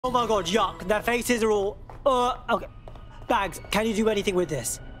Oh my god, yuck. Their faces are all... okay. Bags, can you do anything with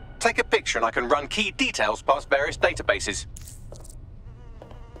this? Take a picture and I can run key details past various databases.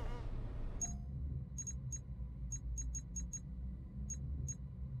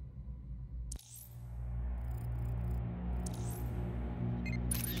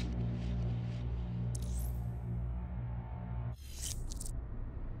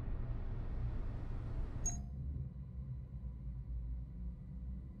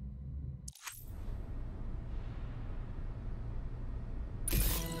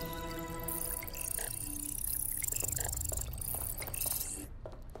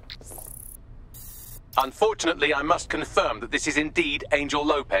 Unfortunately, I must confirm that this is indeed Angel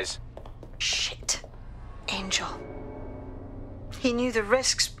Lopez. Shit. Angel. He knew the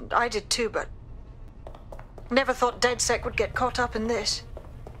risks. I did too, but... never thought DedSec would get caught up in this.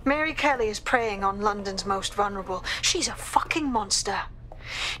 Mary Kelley is preying on London's most vulnerable. She's a fucking monster.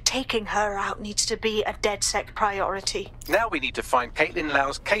 Taking her out needs to be a DedSec priority. Now we need to find Caitlin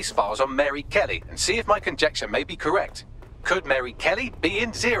Lau's case files on Mary Kelley and see if my conjecture may be correct. Could Mary Kelley be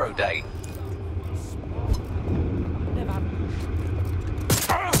in 0 Day?